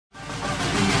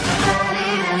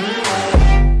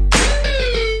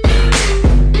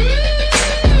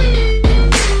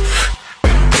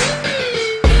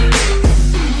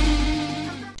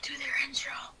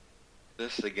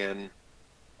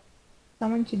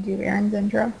Someone should do Aaron's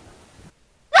intro.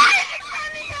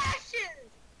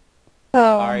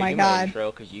 Oh Alright, my do god. my intro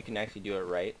because you can actually do it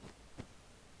right.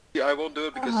 Yeah, I won't do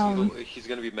it because he's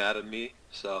gonna be mad at me,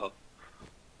 so...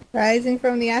 Rising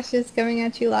from the ashes, coming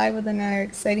at you live with another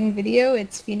exciting video.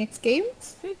 It's Phoenix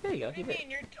Games. There you go. What do you mean?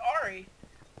 You're Ari.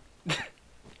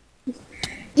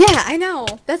 Yeah, I know.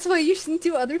 That's why you shouldn't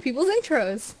do other people's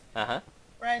intros. Uh-huh.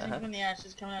 Rising from the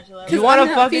ashes, coming at you live. You wanna I'm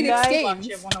not fucking Phoenix die? Games.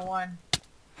 Chip 101.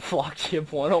 Flock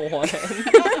Chip 101.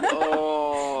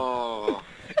 Oh.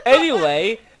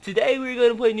 Anyway, today we're going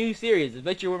to play a new series. I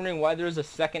bet you're wondering why there's a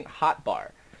second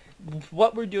hotbar.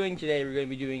 What we're doing today, we're going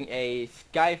to be doing a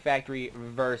Sky Factory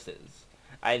versus.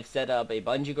 I've set up a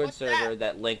Bungee Guard server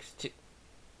that links to...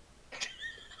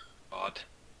 God.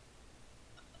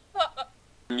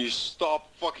 You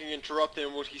stop fucking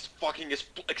interrupting what he's fucking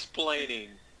explaining.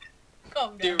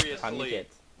 Calm down. I'm the Seriously.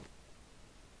 kids.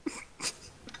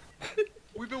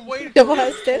 We've been waiting Double for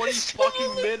hosted. 20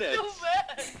 fucking So minutes.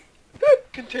 bad.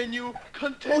 Continue.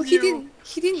 Well, he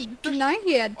didn't deny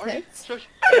he had Are you- tits. shush,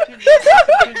 Continue.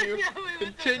 Continue. Yeah, we went to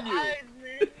Continue. eyes,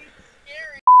 man.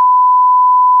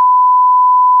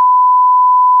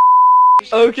 He's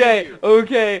scary.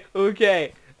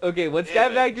 Okay, what Sky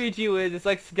Damn it. Factory 2 is, it's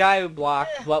like Skyblock,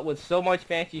 but with so much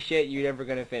fancy shit, you're never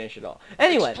going to finish it all.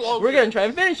 Anyway, we're going to try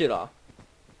and finish it all.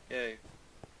 Yay.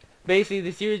 Basically,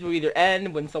 the series will either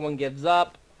end when someone gives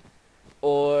up,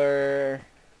 or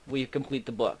we complete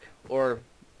the book, or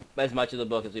as much of the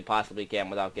book as we possibly can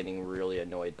without getting really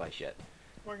annoyed by shit.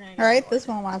 We're gonna get Alright, bored. this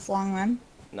won't last long then.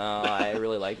 No, I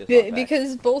really like this one.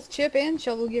 Because both Chip and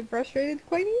Shovel get frustrated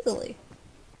quite easily.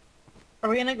 Are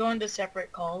we gonna go into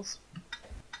separate calls?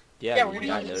 Yeah, we're we gonna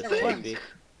not do notice separate it. ones. Maybe.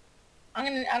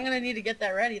 I'm gonna need to get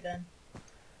that ready then.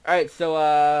 Alright, so,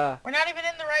 We're not even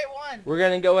in the right one. we're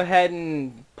gonna go ahead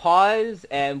and pause,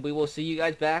 and we will see you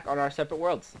guys back on our separate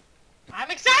worlds. I'm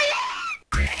excited!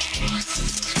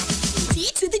 T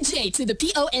to the J to the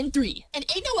PON3. And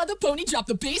ain't no other pony drop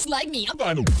the bass like me. I'm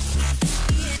vinyl.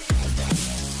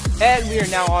 And we are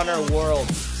now on our world.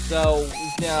 So,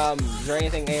 is there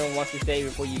anything anyone wants to say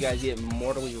before you guys get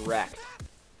mortally wrecked?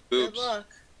 Good Oops. luck.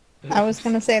 I was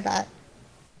gonna say that.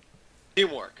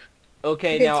 Teamwork.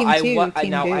 Okay, Okay, now team two,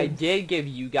 team I dudes. did give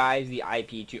you guys the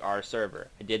IP to our server.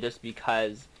 I did this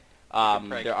because can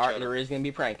prank each other. there is gonna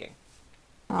be pranking.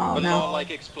 Oh But no. not like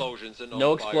explosions and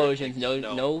No fire explosions, things,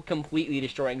 no completely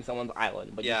destroying someone's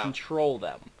island, but Yeah. you control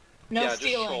them. No yeah,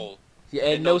 stealing. Just troll. Yeah,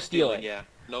 and no stealing. Yeah.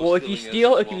 No Well, if you stealing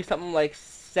steal, as it can be well. something like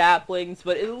saplings,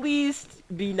 but at least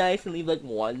be nice and leave like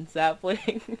one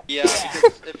sapling. Yeah,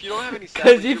 because if you don't have any Because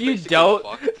saplings, if you're you basically don't,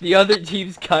 fucked. the other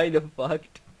team's kind of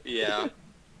fucked. Yeah.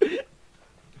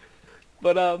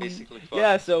 But Basically fucked.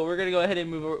 yeah. So we're gonna go ahead and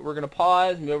move. We're gonna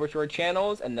pause, move over to our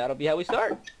channels, and that'll be how we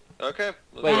start. Okay.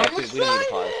 Wait, I'm actually, we don't need to excited!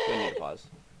 pause. We don't need to pause.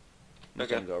 I'm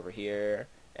just Okay. gonna go over here,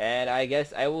 and I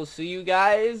guess I will see you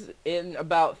guys in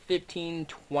about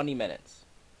 15-20 minutes.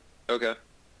 Okay. All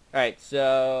right.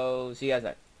 So see you guys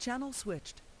next. Channel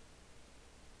switched.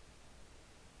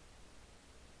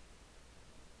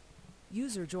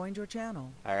 User joined your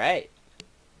channel. All right.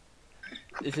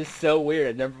 This is so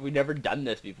weird. We've never done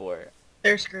this before.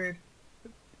 They're screwed.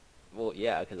 Well,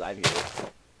 yeah, because I'm here.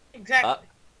 Exactly. Up.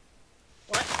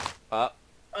 What? Up.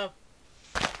 Up.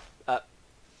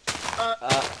 Up.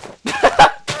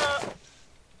 Up.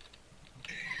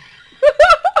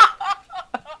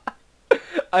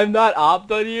 I'm not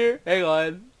opt on here. Hang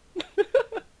on.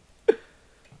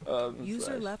 User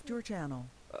slash- left your channel.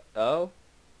 Oh.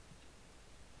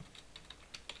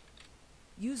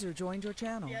 User joined your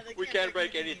channel. Yeah, they We can't can't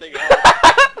break anything. anything.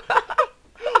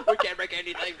 We can't break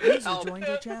anything. User Help. joined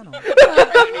your channel.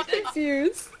 I'm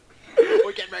confused.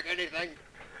 We can't break anything.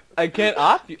 I can't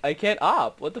opt. I can't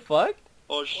opt. What the fuck?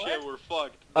 Oh shit, What? we're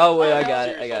fucked. Oh wait, I no, got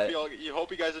it. Serious, I got it. hope you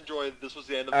hope you guys enjoyed. This was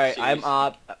the end of All right, the I'm series.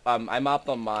 opt. I'm opt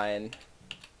on mine.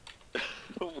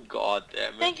 Oh god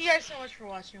damn it. Thank you guys so much for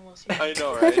watching. We'll see you. I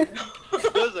know, right?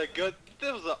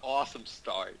 This was an awesome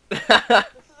start. This is a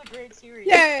great series.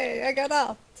 Yay! I got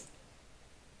off.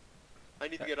 I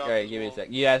need to get off. All right, as give me a well.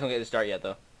 sec. You guys don't get to start yet,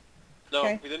 though. No,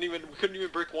 Okay. we couldn't even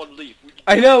break one leaf. We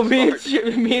I know. Me and start.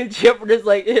 Chip, me and Chip were just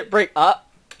like hit break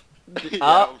up. Yeah.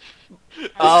 Up. I'm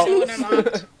Oh. doing it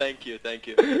on. Thank you.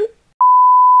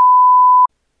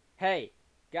 Hey,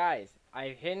 guys,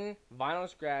 I've hidden Vinyl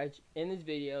Scratch in this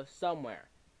video somewhere.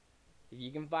 If you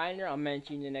can find her, I'll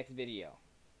mention you in the next video.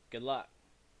 Good luck.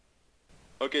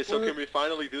 Okay, so can we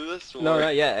finally do this? Or... No,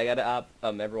 not yet. I gotta opt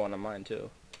everyone on mine too.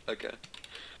 Okay.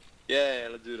 Yeah,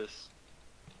 let's do this.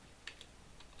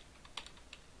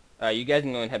 You guys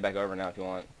can go and head back over now if you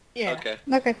want. Yeah. Okay.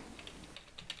 Okay.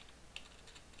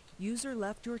 User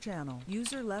left your channel.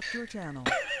 User left your channel.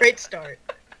 Great start.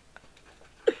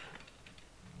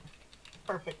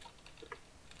 Perfect.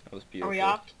 That was Are beautiful. we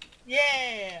off?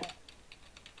 Yeah.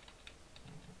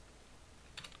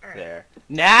 Alright. There.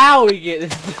 Now we get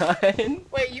this done.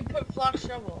 Wait, you put flock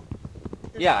shovel.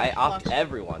 This Yeah, I is flock opt shovel.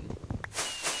 everyone.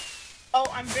 Oh,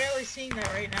 I'm barely seeing that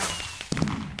right now.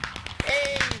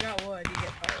 Hey, you got wood. You get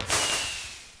power.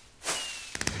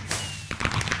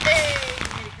 Hey, you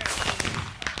made a crafting table.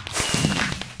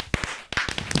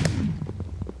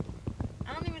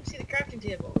 I don't even see the crafting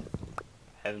table.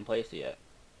 Haven't placed it yet.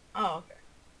 Oh, okay.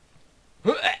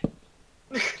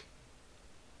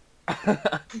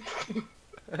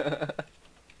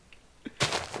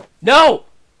 No!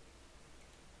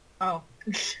 Oh.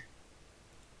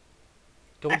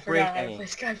 Don't I break forgot how to any. play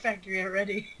Sky Factory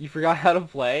already. You forgot how to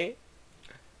play?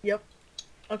 Yep.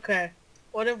 Okay.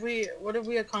 What have we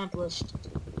accomplished?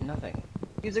 Nothing.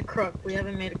 Use a crook. We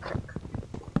haven't made a crook.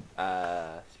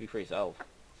 Speak for yourself.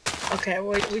 Okay,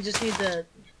 we just need the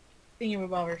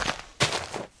thingy-mabobbers.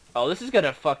 Oh, this is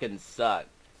gonna fucking suck.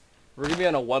 We're gonna be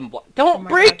on a one block. Don't Oh my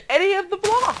break God. any of the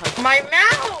blocks! My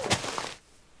mouse!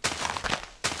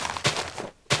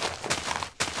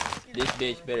 This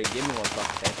bitch better give me one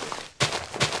fucking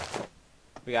thing.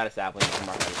 We got a sapling. You can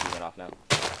mark that achievement off now.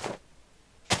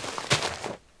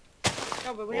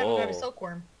 No, but we haven't got a Whoa.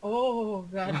 silkworm. Oh,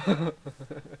 God.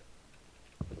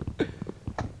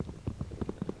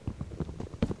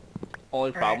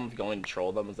 Only problem with going to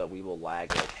troll them is that we will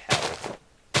lag like hell.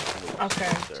 when we Okay,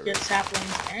 change to servers. get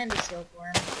saplings and a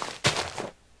silkworm.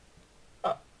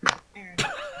 Oh, Aaron. Do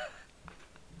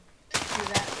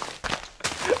that.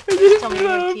 I didn't tell me do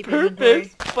where to that on keep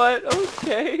purpose, but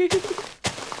okay.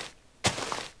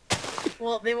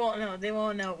 Well, they won't know. They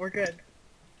won't know. We're good.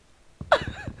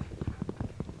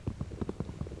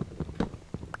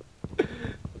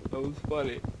 That was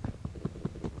funny.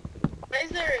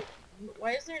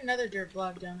 Why is there another dirt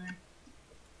block down there?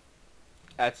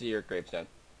 That's your gravestone.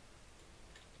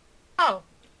 Oh.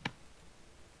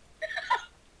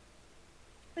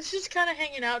 It's just kind of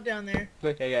hanging out down there.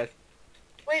 Okay, guys.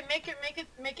 Wait, make it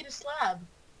a slab.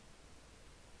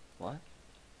 What?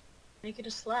 Make it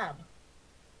a slab.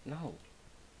 No.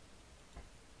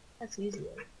 That's easier.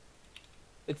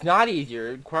 It's not easier.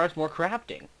 It requires more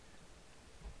crafting.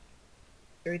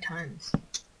 3 times.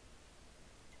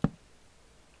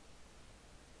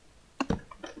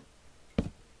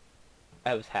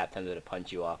 I was half tempted to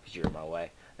punch you off because you were in my way.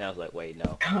 And I was like, wait,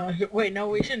 no. Wait, no,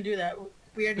 we shouldn't do that.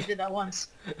 We already did that once.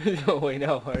 No, wait,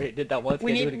 no. I already did that once.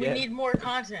 We Can't do it again. need more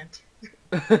content.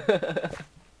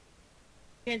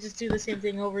 Can't just do the same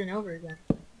thing over and over again.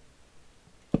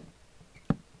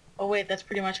 Oh wait, that's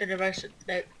pretty much our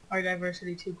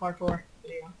diversity 2 parkour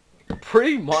video.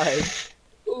 Pretty much.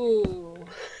 Ooh.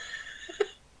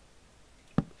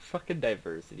 Fucking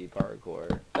diversity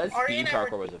parkour. That Ari speed and I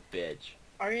parkour were- was a bitch.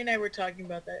 Ari and I were talking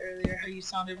about that earlier, how you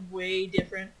sounded way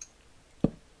different.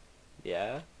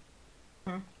 Yeah?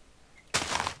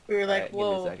 We were like, Alright, give me a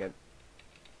whoa, second.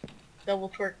 double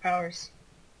twerk powers.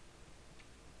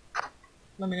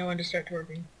 Let me know when to start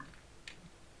twerking.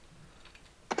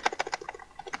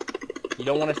 You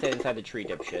don't want to stay inside the tree,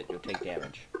 dipshit. You'll take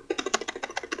damage.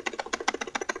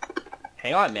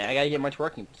 Hang on, man. I gotta get my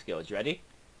twerking skills. You ready?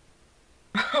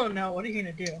 Oh no, what are you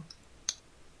gonna do?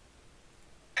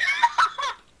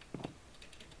 I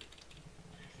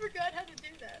forgot how to do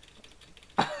that.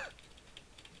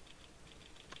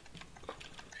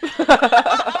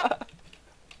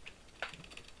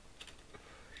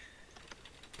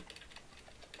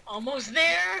 Almost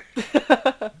there!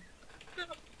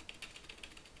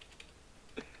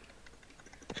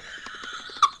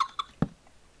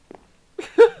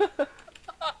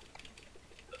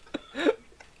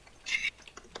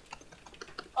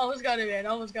 Almost got it, man.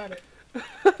 Almost got it.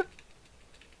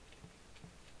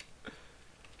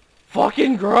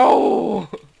 Fucking grow!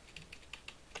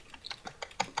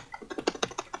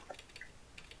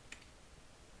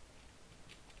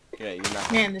 Yeah, you're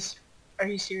not. Man, this... Are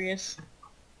you serious?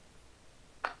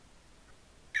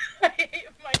 I hate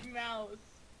my mouse.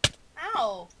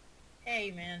 Ow!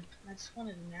 Hey, man. I just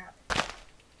wanted a nap.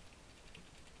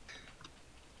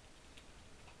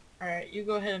 Alright, you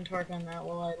go ahead and twerk on that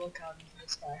while I look out into the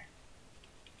sky.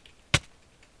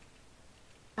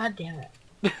 God damn it.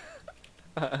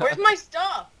 Where's my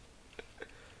stuff?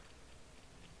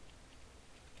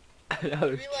 Now I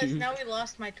there's realized two. now we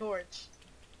lost my torch.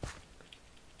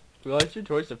 We lost your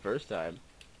torch the first time.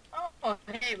 Oh,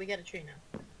 hey, we got a tree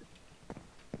now.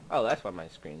 Oh, that's why my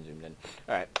screen zoomed in.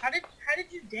 Alright. How did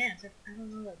you dance? I don't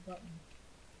know that button.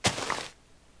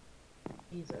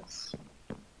 Jesus.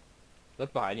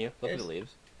 Look behind you. Look at the There's-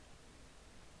 leaves.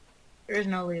 There is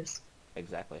no leaves.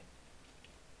 Exactly.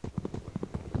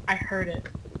 I heard it.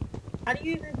 How do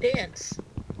you even dance?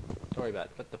 Don't worry about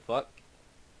it. What the fuck?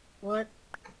 What?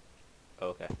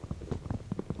 Oh, okay.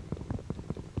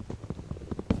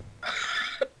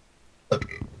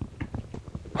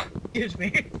 Excuse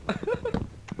me.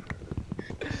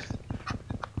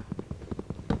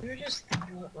 You're just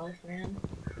thinking about life, man.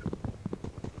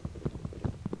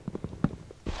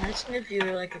 Imagine if you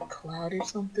were like a cloud or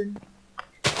something.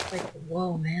 Like,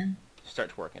 whoa, man.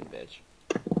 Start twerking, bitch.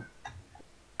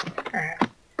 Alright.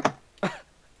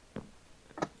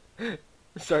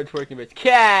 Start twerking, bitch.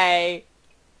 K.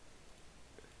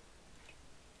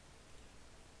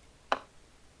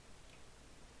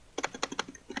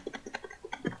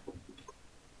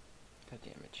 God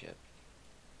damn it, Chip.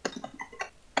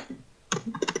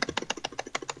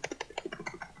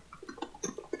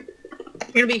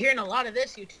 You're gonna be hearing a lot of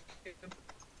this, YouTube.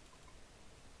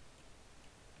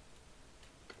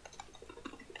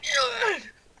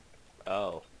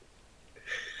 Oh.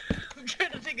 I'm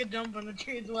trying to take a jump on the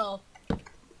tree as well.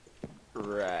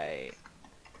 Right.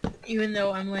 Even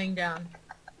though I'm laying down.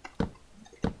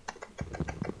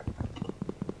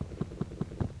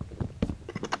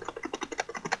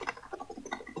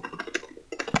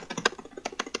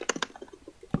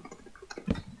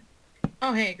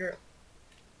 Oh, hey, girl.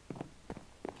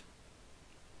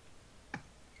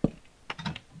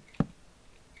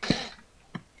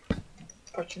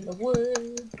 Punching the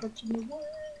wood, punching the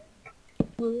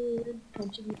wood,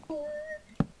 punching the wood.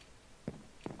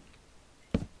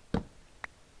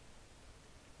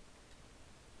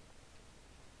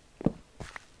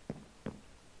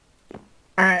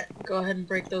 Alright, go ahead and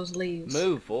break those leaves.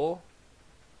 Move, fool.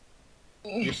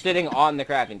 You're sitting on the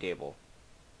crafting table.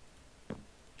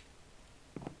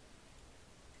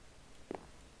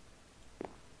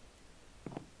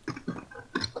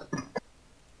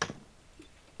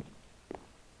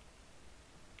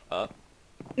 Up.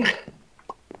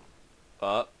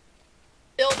 Up.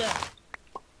 Build up.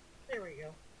 There we go.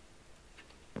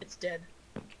 It's dead.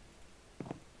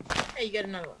 Hey, you got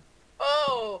another one.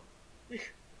 Oh!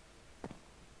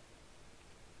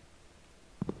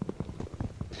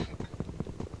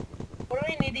 What do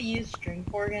we need to use string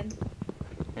for again?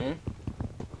 Hmm?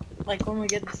 Like when we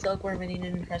get the silkworm and need to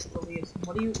impress the leaves.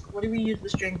 What do we use the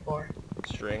string for?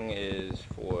 String is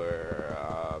for,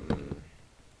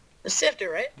 The sifter,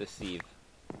 right? the sieve.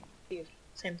 Sieve.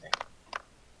 Same thing.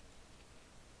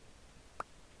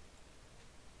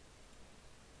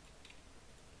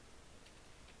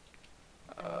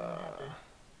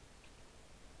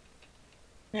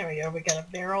 There we go, we got a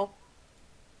barrel.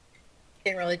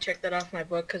 Can't really check that off my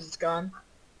book because it's gone.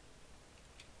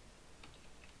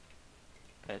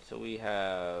 Alright, so we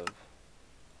have...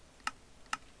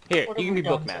 Here, What you have can be we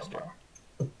done so bookmaster. far?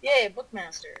 Yay,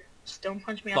 bookmaster. Just don't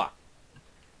punch me Fuck. out.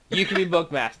 You can be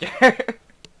bookmaster.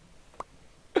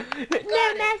 No,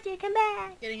 it. master, come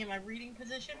back! Getting in my reading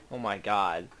position. Oh my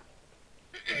god.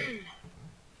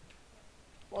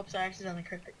 Whoops, I accidentally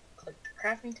clicked the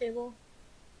crafting table.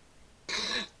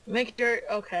 Make dirt.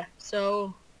 Okay,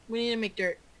 so we need to make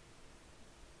dirt.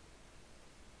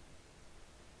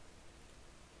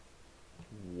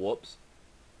 Whoops.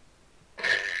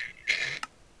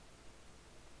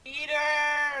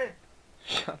 Eater!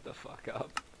 Shut the fuck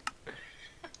up.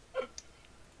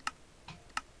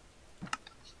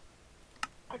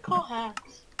 I call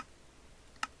hacks.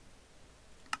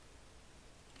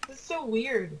 This is so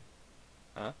weird.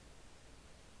 Huh?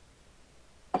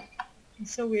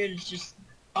 It's so weird, it's just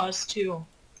us two.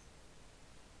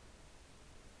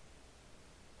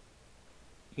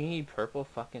 You need purple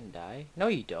fucking dye? No,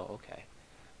 you don't. Okay.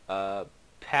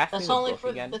 Pass me That's the only book for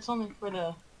again. that's only for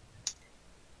the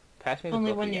Pass me the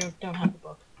only book when again. you don't have the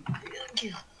book. Thank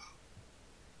you.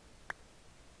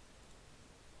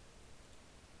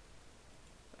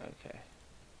 Okay.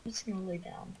 I'm just gonna lay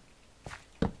down.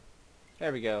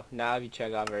 There we go. Now if you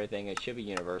check off everything, it should be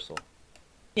universal.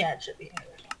 Yeah, it should be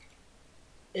universal.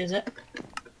 Is it?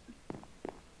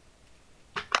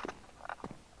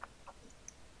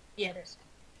 Yeah, it is.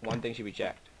 One thing should be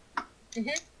checked.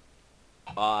 Mhm.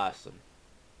 Awesome.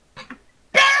 Another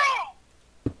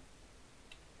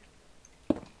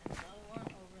one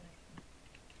over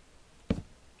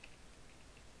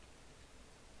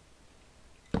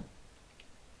there.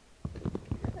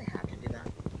 You really have to do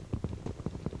that.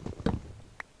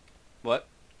 What?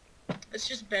 It's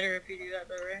just better if you do that,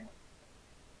 though, right?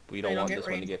 We don't I don't want get this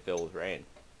one to rain. get filled with rain.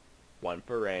 One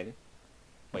for rain.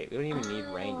 Wait, we don't even need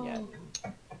rain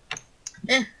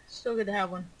yet. Still good to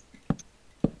have one.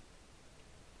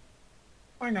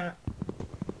 Or not.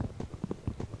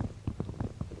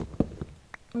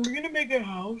 We're gonna make a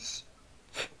house.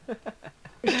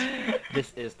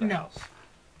 This is the house.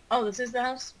 Oh, this is the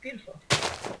house? Beautiful.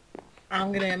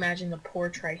 I'm gonna imagine the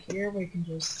porch right here where you can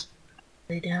just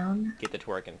lay down. Get the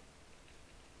twerking.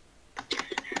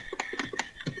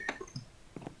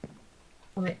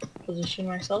 Let me position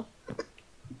myself.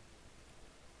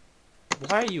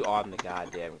 Why are you on the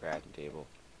goddamn crafting table?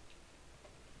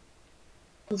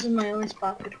 This is my only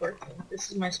spot for twerking.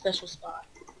 This is my special spot.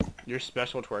 Your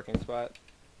special twerking spot?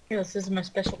 Yes, this is my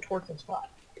special twerking spot.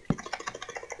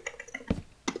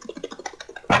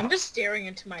 I'm just staring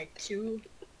into my 2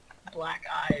 black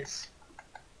eyes.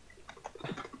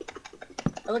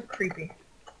 I look creepy.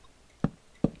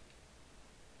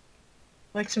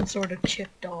 Like some sort of chip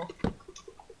doll.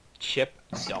 Chip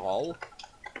doll?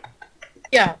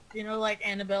 Yeah, you know, like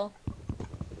Annabelle?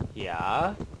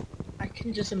 Yeah? I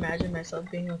can just imagine myself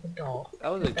being like a doll. That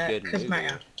was a good movie.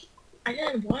 I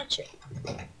didn't watch it.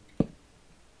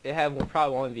 It had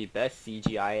probably one of the best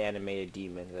CGI animated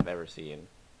demons I've ever seen.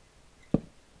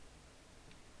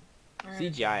 Right.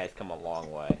 CGI has come a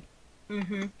long way.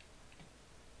 Mm-hmm.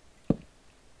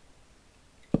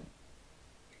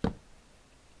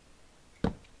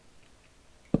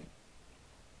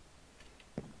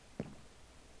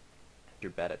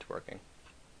 You're bad at twerking.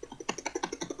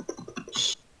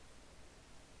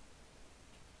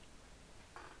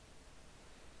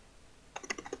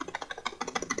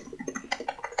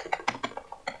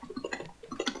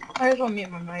 I just want to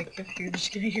mute my mic if you're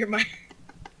just gonna hear my...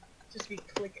 just be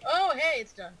clicking. Oh, hey,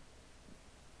 it's done.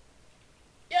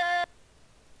 Yeah!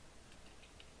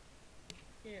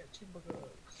 Yeah, 2 bugs.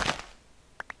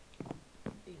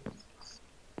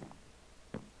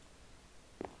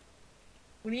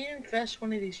 We need to infest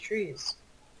one of these trees.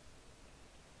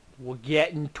 We'll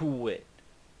get into it.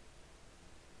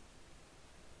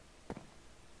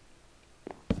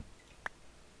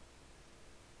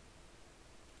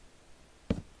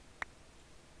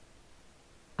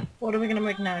 What are we gonna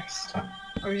make next? Are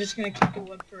we just gonna keep the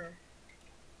wood for...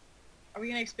 Are we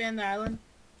gonna expand the island?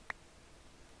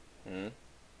 Hmm?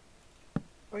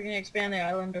 Are we gonna expand the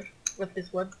island with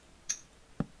this wood?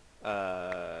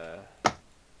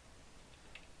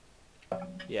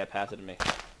 Yeah, pass it to me.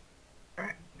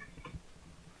 Alright.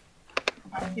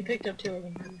 You picked up 2 of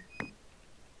them.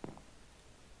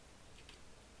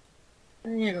 I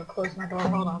need to go close my door,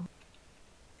 hold on.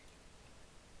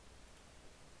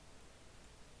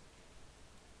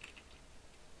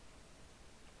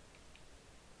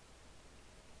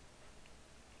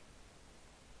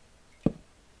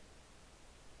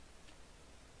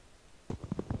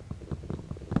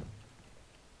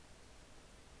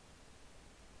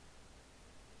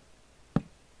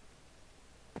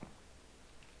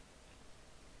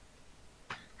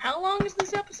 How long is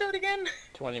this episode again?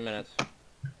 20 minutes.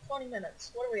 20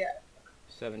 minutes. What are we at?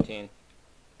 17.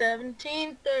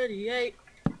 17:38.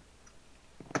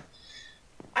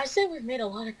 I say we've made a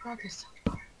lot of progress so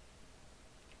far.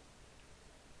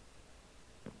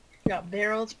 We got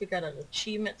barrels, we got an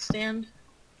achievement stand.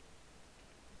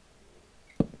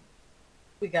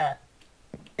 We got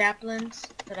saplings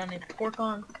that I need pork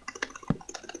on.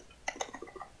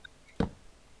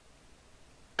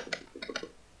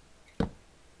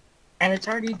 And it's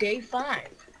already day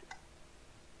 5.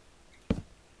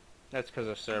 That's because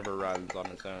the server runs on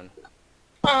its own.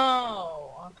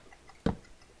 Oh.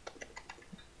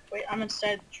 Wait, I'm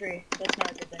inside the tree. That's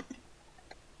not a good thing.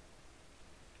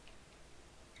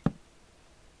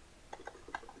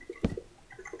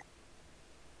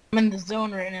 I'm in the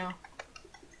zone right now.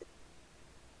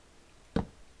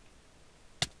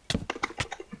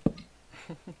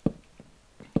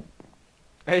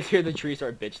 I just hear the tree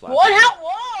start bitch slapping. What? How?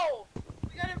 Whoa!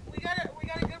 We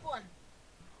got a good one.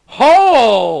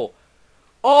 Oh!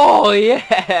 Oh,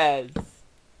 yes!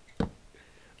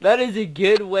 That is a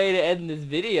good way to end this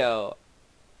video.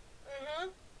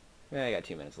 Yeah, I got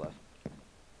 2 minutes left.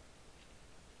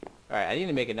 Alright, I need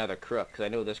to make another crook, because I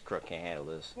know this crook can't handle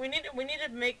this. We need to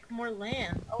make more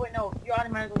land. Oh wait, no, you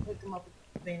automatically picked them up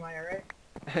with vein miner,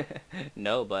 right?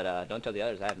 No, but don't tell the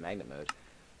others I have magnet mode.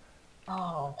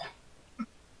 Oh.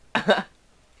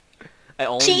 I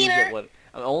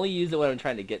only use it when I'm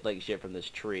trying to get like shit from this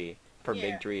tree, from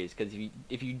Yeah. big trees, because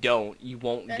if you don't, you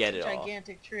won't get it all. That's a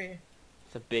gigantic tree.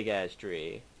 It's a big ass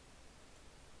tree.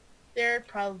 They're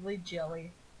probably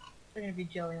jelly. They're gonna be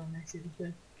jelly on next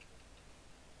episode.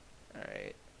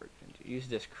 Alright, we're going to use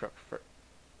this crook for...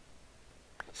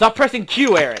 Stop pressing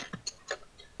Q, Aaron!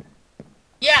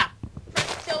 Yeah!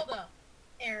 Press Tilda,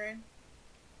 Aaron.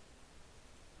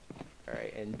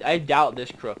 Alright, and I doubt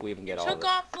this crook will even get all of Took it.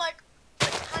 off like a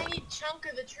tiny chunk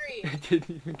of the tree. It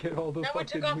didn't even get all the Now we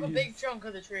fucking took off leaves. a big chunk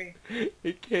of the tree.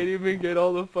 It can't even get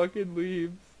all the fucking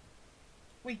leaves.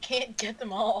 We can't get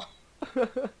them all.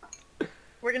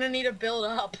 We're gonna need to build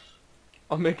up.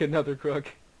 I'll make another crook.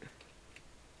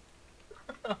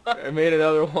 I made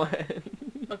another one.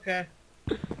 Okay.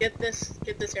 Get this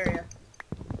area.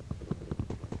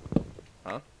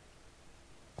 Huh?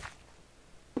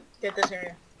 Get this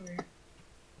area. Over here.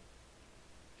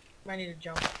 Might need to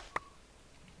jump.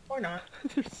 Or not.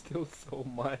 There's still so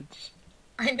much.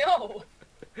 I know!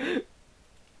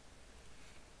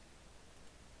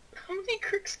 How many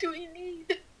crooks do we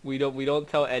need? We don't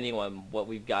tell anyone what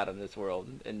we've got in this world,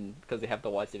 and because they have to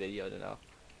watch the video to know.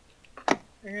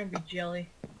 They're gonna be jelly.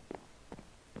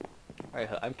 Alright,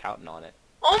 I'm counting on it.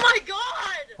 Oh my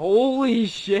god! Holy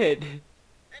shit! And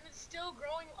it's still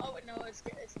growing. Oh no, it's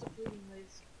depleting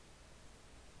leaves.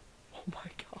 Oh my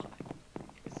god.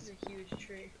 This is a huge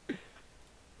tree.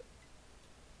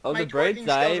 On My the bright twerking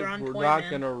side, skills are on we're point, not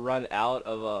man. gonna run out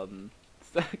of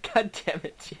God damn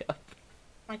it, Chip.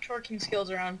 My twerking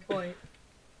skills are on point.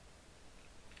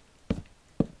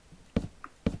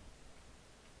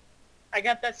 I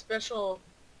got that special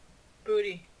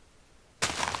booty.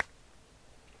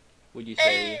 Would you Hey,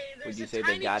 say there's a they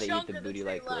tiny gotta eat chunk the of the booty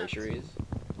tree like left. groceries?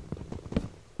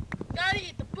 Gotta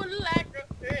eat the booty like.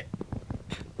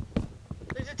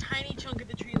 There's a tiny chunk of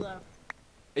the tree left.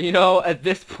 You know, at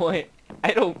this point,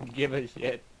 I don't give a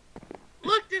shit.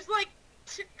 Look, there's like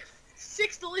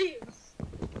 6 leaves.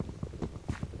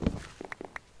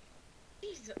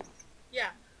 Jesus.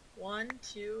 Yeah. 1,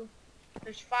 2.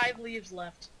 There's 5 leaves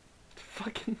left.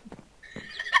 Fucking.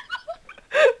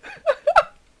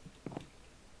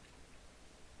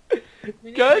 We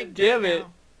need to God make dirt damn it.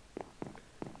 now.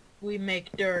 We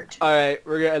make dirt. Alright,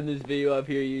 we're gonna end this video up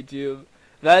here, YouTube.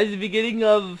 That is the beginning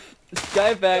of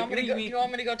Sky Do you want me to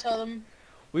Factory. go, tell them?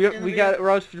 We're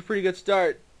off to a pretty good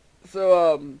start.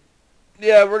 So,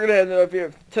 yeah, we're gonna end it up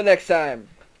here. Till next time,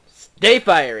 stay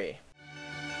fiery.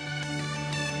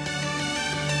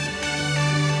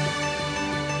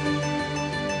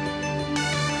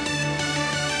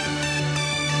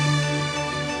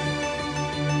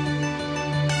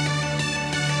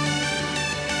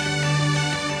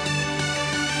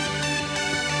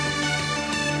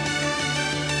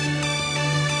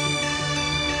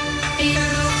 Be